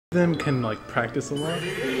them can like practice a lot.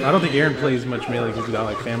 I don't think Aaron plays much melee because he's got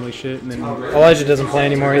like family shit, and then Elijah doesn't play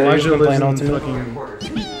anymore. Elijah lives in fucking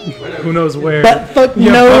who knows where. But fuck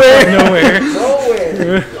nowhere. Nowhere.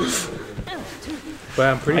 But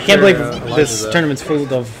I'm pretty I can't sure, believe this tournament's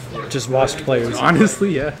full of just washed players.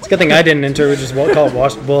 Honestly, yeah. It's a good thing I didn't enter. We just call it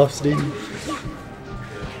washed buffs, dude.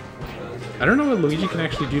 I don't know what Luigi can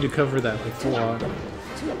actually do to cover that like full on.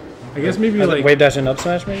 I guess maybe like wave dash and up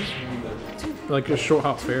smash, maybe. Like a short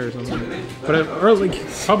hop fair or something. But or like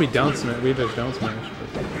probably down smash, wave dash down smash.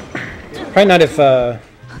 But. Probably not if I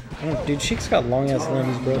don't, dude, Sheik's got long ass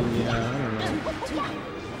limbs, bro. Yeah, I don't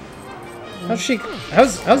know.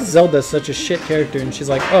 How's Zelda such a shit character and she's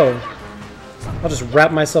like, oh, I'll just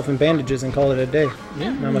wrap myself in bandages and call it a day. Yeah,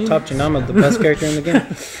 and I'm a top gen, I'm the best character in the game.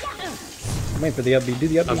 I'm waiting for the up B. Do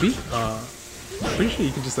the up B. Up B? I'm pretty sure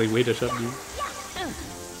you can just like wave dash up B.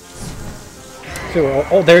 Okay,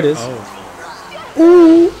 oh, there it is. Oh.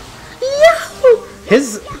 Ooh, Yahoo!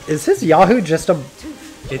 Is his Yahoo just a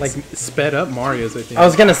It's like sped up Mario's? I think. I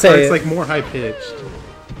was gonna say or it's like more high pitched.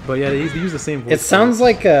 But yeah, they use the same voice. It sounds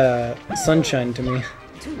like Sunshine to me.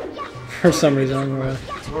 For some reason, I don't know why.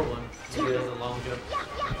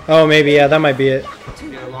 Oh, maybe yeah, that might be it.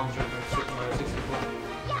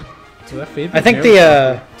 So that fade I think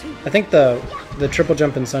the triple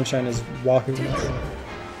jump in Sunshine is Wahoo.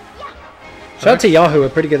 Shout out to Yahoo, a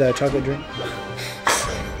pretty good chocolate drink.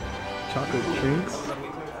 Chocolate drinks?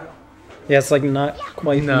 Yeah, it's like not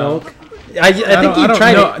quite milk. I think you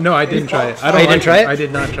tried it. No, I didn't try it. I you didn't try it? I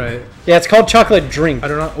did not try it. Yeah, it's called chocolate drink. I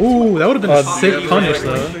don't know. Ooh, that would have been a sick punish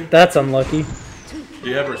though. That's unlucky. Do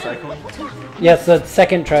you have recycling? Yes, the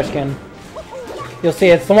second trash can. You'll see,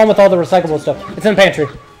 it's the one with all the recyclable stuff. It's in the pantry.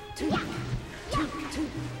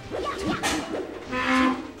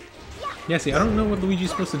 Yeah, see, I don't know what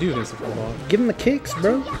Luigi's supposed to do against the full ball. Give him the kicks,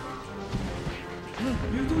 bro.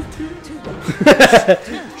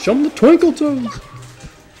 Show him the twinkle toes.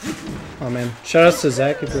 Oh man, shout outs to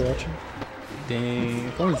Zach if you're watching. Dang,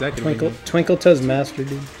 if only Zach could Twinkle Toes master,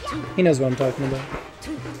 dude. He knows what I'm talking about.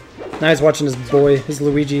 Now he's watching his boy, his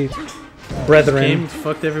Luigi brethren. Game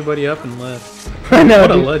fucked everybody up and left. I know,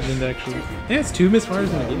 what dude. a legend, actually. Yeah, it's 2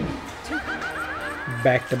 misfires in the game.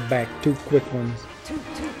 Back to back, 2 quick ones.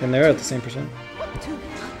 And they're at the same percent.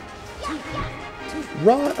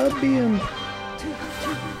 Raw up him.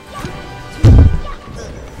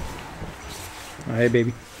 Oh, hey,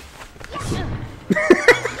 baby.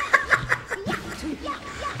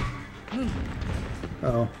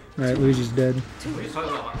 Uh-oh. Alright, Luigi's dead.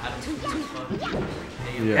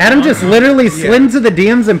 Yeah. Adam just literally slid into the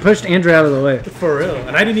DMs and pushed Andrew out of the way. For real.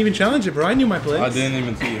 And I didn't even challenge it, bro. I knew my place. I didn't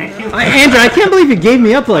even see it. Andrew, I can't believe you gave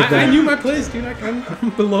me up like that. I knew my place, dude. I'm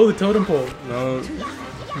below the totem pole. No,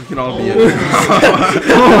 you can all be it.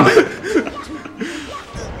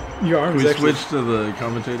 Your arms We switched to the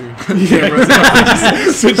commentator.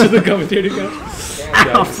 Yeah, switch to the commentator guy.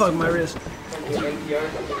 Oh, fuck my wrist.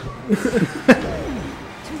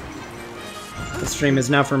 The stream is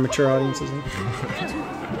now for mature audiences.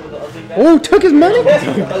 Oh, took his money?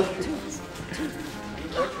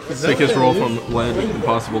 Sickest roll from ledge,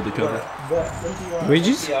 impossible to cover.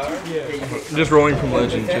 Luigi's? Just rolling from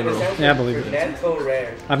ledge in general. Yeah, I believe it.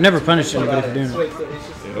 I've never punished anybody for doing it.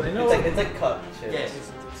 It's like cut.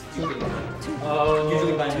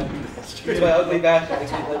 Usually by ugly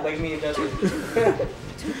bastard, like me and Justin.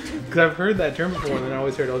 Because I've heard that term before, and then I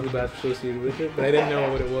always heard ugly bastard associated with it, but I didn't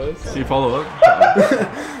know what it was. Do you follow up? I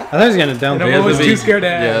thought he was going to down And I'm always too scared to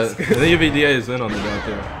ask. Yeah, I think VDA is in on the down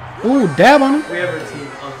there. Ooh, dab on him. We have our team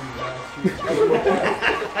ugly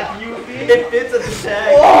bastard. It fits as a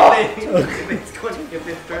tag. It's going to get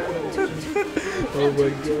this Oh my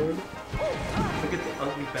god. Look at the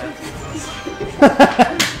ugly bastard.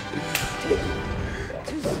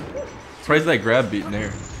 Surprised that grab beat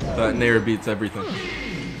Nair. That Nair beats everything.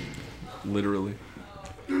 Literally.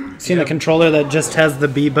 Seen the controller that just has the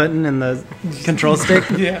B button and the control stick?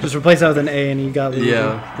 Yeah. Just replace that with an A and you got Luigi.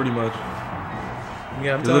 Yeah, pretty much.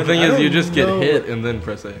 Yeah, I'm The thing you, is, you just get hit and then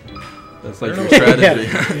press A. That's like your Yeah.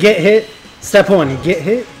 strategy. Get hit. Step 1, you get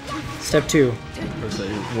hit. Step 2. Press A,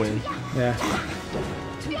 win. Yeah.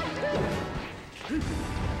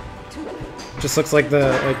 Just looks like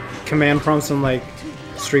the command prompts from like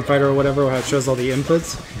Street Fighter or whatever, where it shows all the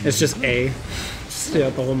inputs. It's just A. Stay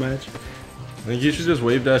out the whole match. I think you should just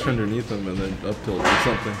wave dash underneath him and then up tilt or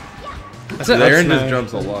something. That's an Aaron up just smash.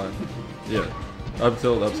 jumps a lot. Yeah. Up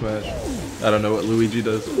tilt, up smash. I don't know what Luigi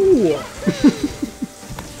does. Ooh.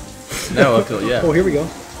 Now up tilt, yeah. Oh, here we go.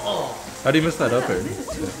 How do you miss that up air?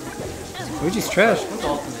 Luigi's trash.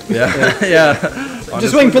 Yeah. Yeah.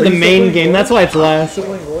 Just waiting for the main game. That's why it's last.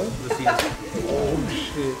 Oh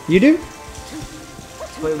shit. You do?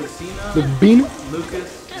 Play Lucina, The bean?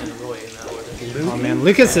 Lucas, and Roy in that order. Oh man,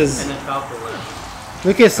 Lucas And is then Falco left.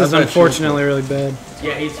 Lucas is bet unfortunately really bad.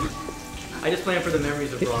 Yeah, I just play him for the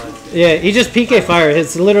memories of Rod. Yeah, he just PK fire.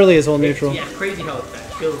 It's literally his whole neutral. Yeah, it's crazy how it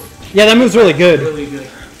feels Yeah, that move's really good. really good.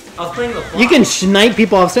 I was playing the block. You can snipe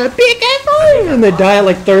people off set, PK fire, and they die at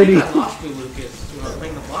like 30. I lost me Lucas when I was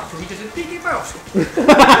playing the block because he just did PK fire.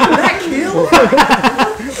 That kill?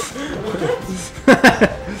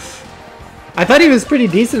 I thought he was pretty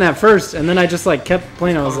decent at first, and then I just like kept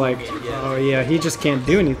playing. I was like, oh yeah, he just can't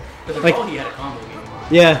do anything. Because Like, he had a combo game.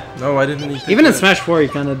 yeah, No, I didn't need to. even in Smash 4 he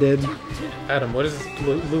kind of did. Adam, what does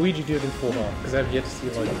Luigi do in full hop? Because I've yet to see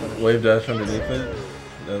like. Wave dash underneath it,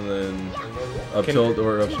 and then up tilt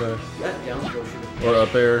or up smash. That down throw should have Or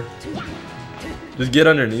up air. Just get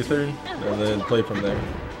underneath her, and then play from there.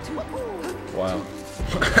 Wow.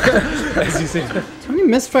 As you say, How many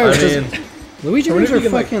misfires I does mean, Luigi I wonder moves if are you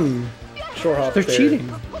can, like, fucking? short hop. They're there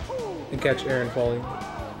cheating. And catch Aaron falling.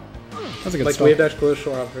 That's a good Like spot. wave dash close,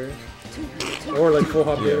 short hop there. Or like full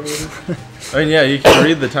hop there, maybe. I mean, yeah, you can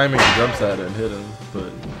read the timing he jumps at it and hit him,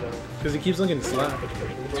 but Because he keeps looking slapped.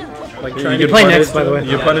 Like You trying can to play punish next, by the him.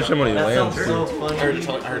 way. you can punish him when he That lands. sounds so Too. funny. I heard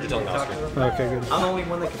you telling Oscar. Okay, good. I'm the only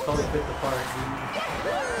one that can probably fit the part, dude.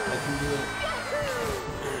 I can do it.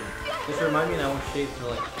 Just remind me that I won't shave for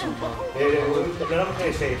like a month. None of them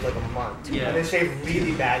can shave like a month. Yeah. And they shave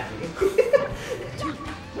really badly.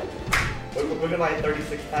 We're gonna like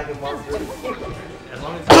 36 pack of monsters. As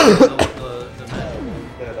long as it's the metal.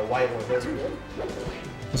 Yeah, the white ones. They're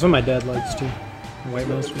That's what my dad likes too. White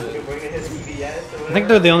Master. You're bringing his EBS. I think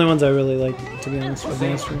they're the only ones I really like, to be honest, with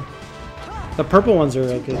Master. The purple ones are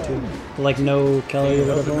okay too. Like no calorie or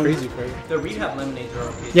That was whatever. a ones. crazy fight. The rehab lemonades are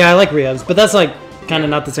okay. Yeah, I like rehabs, but that's like kind of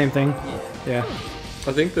not the same thing. Yeah.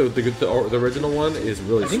 I think the original one is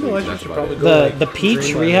really I think sweet. Elijah That's should about probably it. go The like peach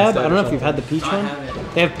Dreamland rehab. instead I don't know or if you've had the something. peach I one.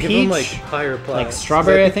 haven't. They have Give him peach, like higher class. like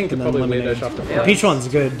strawberry, I think, and then probably lemonade. lay dash off the The floor. peach one's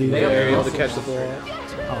good, dude. They have They're able to muscle catch the ball. ball.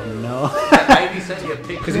 Oh no. Ivy said you have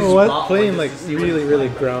picked Because his he's What? playing like really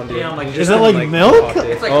grounded. Yeah, I'm like, He's is just that like in, milk? pocket.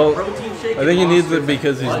 It's like Oh, a protein shake. I think he needs it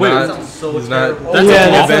because he's Wait, not. that sounds so He's not. terrible. That's Yeah,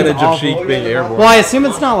 the that sounds advantage of awful. Sheik being airborne. Well, I assume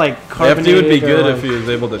it's not like The carbonated. FD would be or, good like- if he was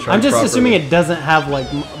able to charge I'm just properly. assuming it doesn't have like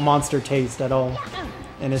monster taste at all,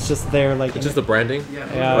 and it's just there like. It's just the branding.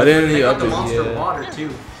 Yeah. Why didn't he They got up the it? monster Yeah. water too.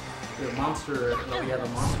 The monster, we have the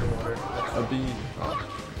monster water. I'd be-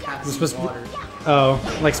 Cat It's seed supposed to be- water.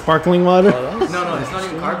 Oh, like sparkling water. No, it's not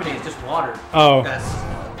even carbonated. It's just water. Oh,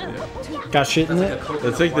 That's got shit in like a it. coconut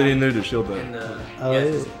That's sick that he wine knew to shield and, that. Oh, yeah,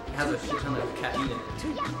 it it has a shit ton of caffeine in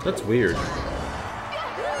it. That's weird.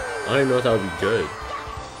 I don't even know if that would be good.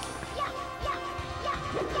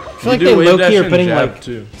 I feel like You they do wave low dash key are and putting jab, like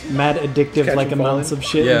too. mad addictive Catch like him amounts falling. of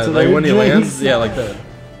shit Yeah, into like their when he drinks. lands, yeah, like that.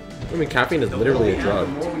 I mean, caffeine is literally a drug.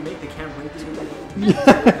 The more we make, they can't bring through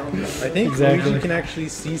I think Exactly. you can actually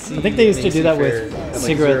CC. I think they used to do that with at, like,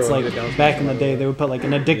 cigarettes, 0 like and get down back in the day. They would put like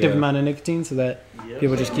an addictive Yeah. amount of nicotine so that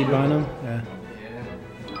people just keep buying them. Yeah.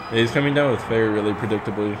 Yeah, he's coming down with fair really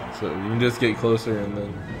predictably, so you can just get closer and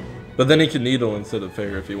then. But then he can needle instead of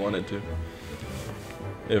fair if he wanted to.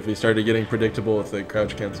 If he started getting predictable with the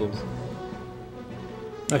crouch cancels.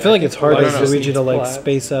 I feel like it's hard Elijah as just Luigi needs to like flat.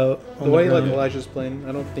 space out. The On way the like ground. Elijah's playing,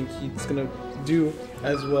 I don't think he's gonna do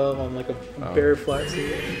as well on like a bare flat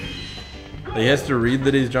seat. He has to read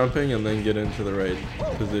that he's jumping and then get into the right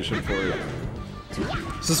position for it. So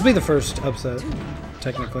this will be the first upset,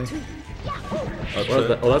 technically.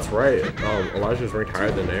 Upset. Oh, that's right. Elijah's ranked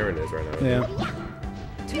higher than Aaron is right now. Yeah.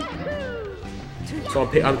 So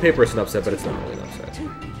on paper it's an upset, but it's not really an upset.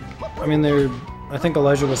 I mean, I think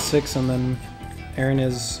Elijah was 6, and then Aaron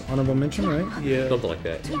is honorable mention, right? Yeah, Something like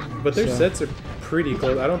that. but their So- sets are pretty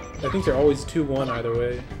close. I think they're always 2-1 either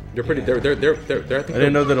way. They're pretty. They're. I think I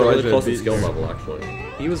didn't know that they're really Elijah close in beat skill me. level actually.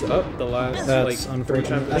 He was up the last That's like 3 unfortunate.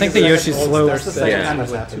 times. I think the it's Yoshi's all slow. their That's the sets second Yeah. time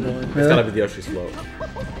that's went happened. 2-1. It's gotta be the Yoshi slow.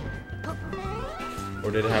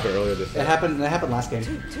 Or did it happen earlier this It year? happened last game.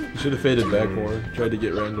 You should have faded back more. Tried to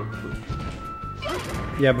get random.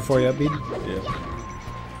 Yeah, before you upbeat. But yeah.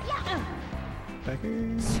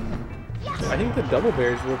 I think the double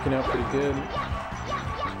bear is working out pretty good.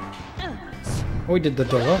 Oh, he did the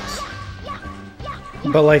deluxe.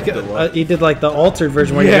 But like, he did like the altered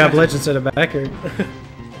version where you Yeah. have ledge instead of backer.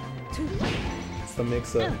 It's the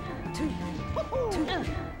mix up.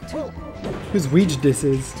 Whose Weege this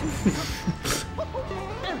is?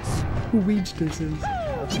 Who Weege this is?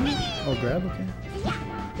 Oh, grab, okay.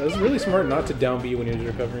 That was really smart not to down B when he was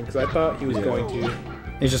recovering because I thought he was Yeah. going to.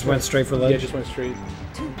 He just went straight for Yeah, ledge. just went straight.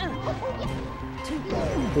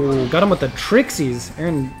 Ooh, got him with the Trixies.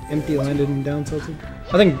 Aaron empty landed and down tilted.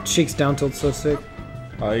 I think Sheik's down tilt's so sick.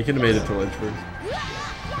 You could have made it to ledge first.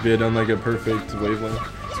 If you had done like a perfect wavelength.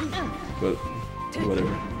 But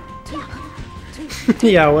whatever.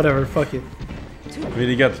 Yeah, whatever. Fuck it. I mean,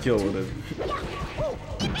 he got the kill, whatever.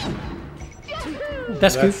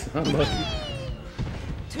 That's good. Unlucky.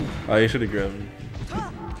 You should have grabbed him.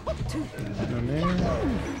 Down there. I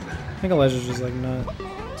think Elijah's just like not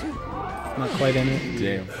quite in it.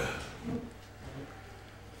 Damn.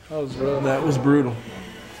 That was rough. That was brutal.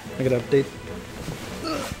 I gotta update.